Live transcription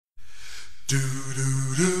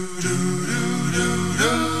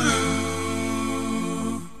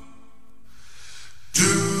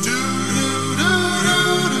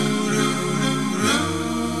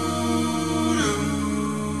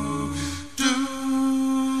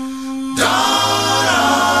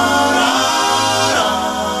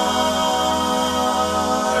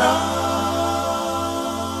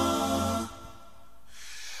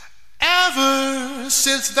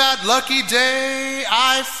Since that lucky day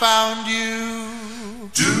I found you,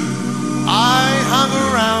 I hung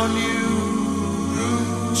around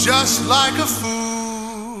you just like a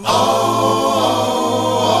fool.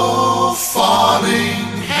 Oh,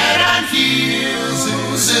 falling head and heels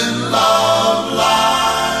in love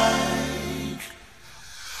like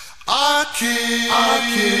a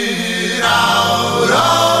kid out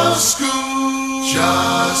of school,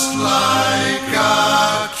 just like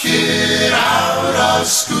a kid out of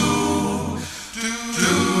school.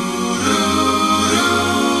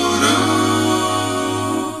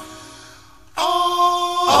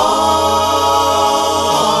 Oh,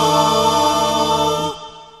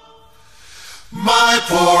 my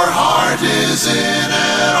poor heart is in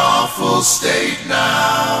an awful state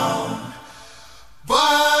now,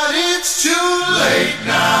 but it's too late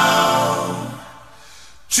now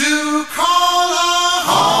to call a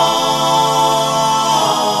halt.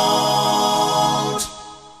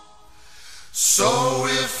 So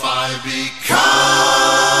if I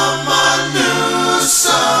become a nuisance,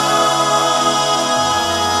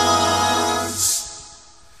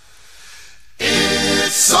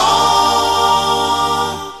 it's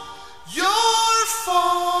all your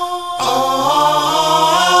fault.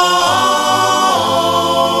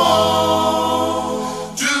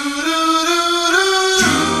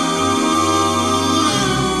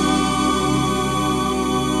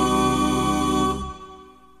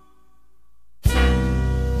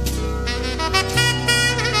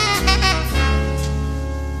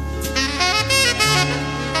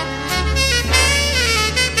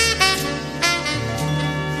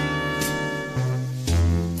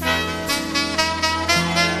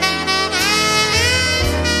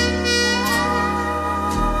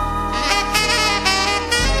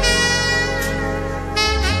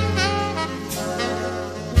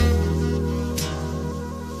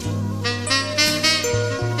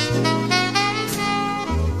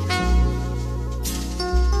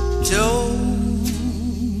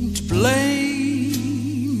 Don't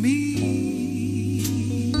blame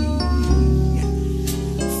me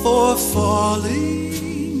for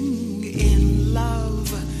falling in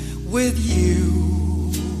love with you.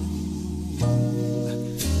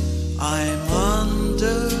 I'm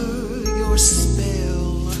under your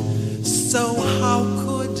spell, so how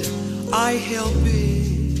could I help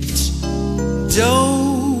it?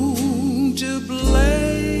 Don't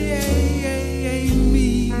blame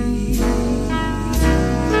me.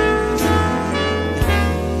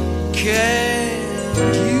 Can't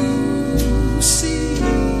you see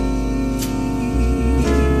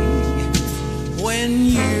when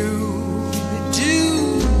you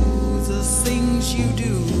do the things you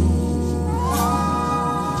do?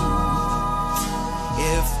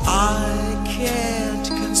 If I can't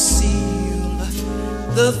conceal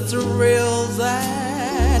the thrill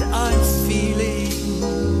that I'm feeling,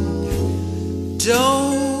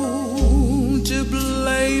 don't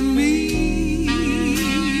blame me.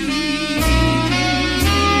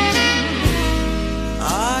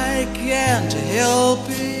 I can't help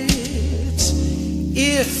it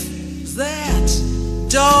if that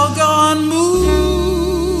doggone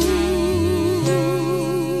mood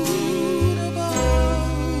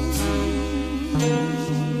above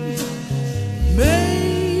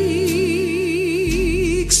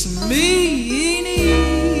makes me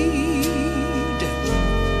need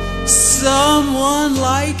someone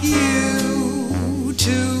like you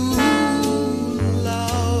to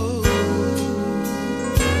love.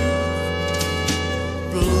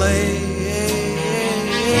 Blame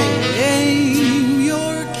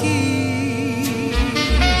your keys,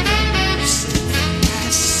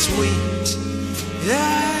 as sweet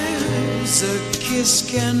as a kiss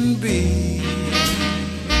can be,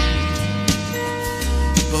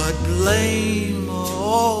 but blame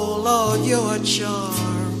all of your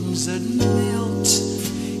charms that melt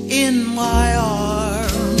in my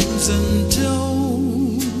arms, and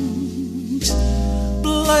don't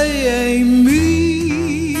blame me.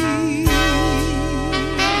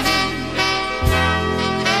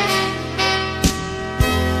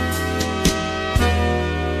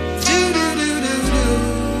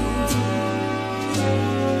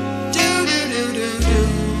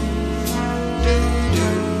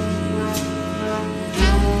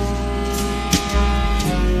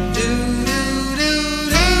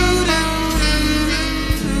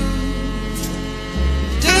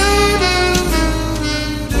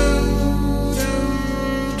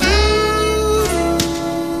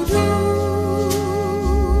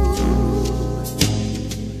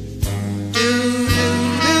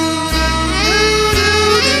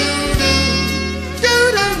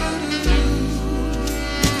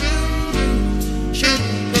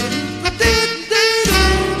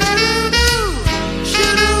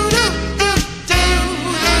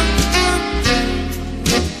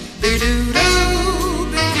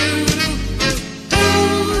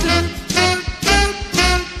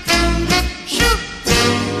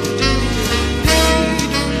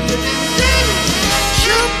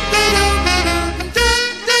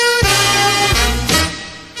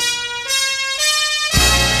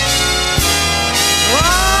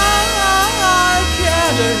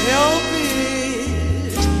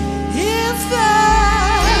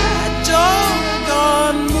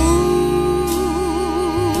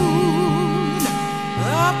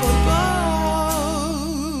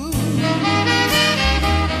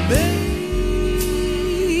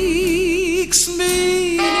 makes me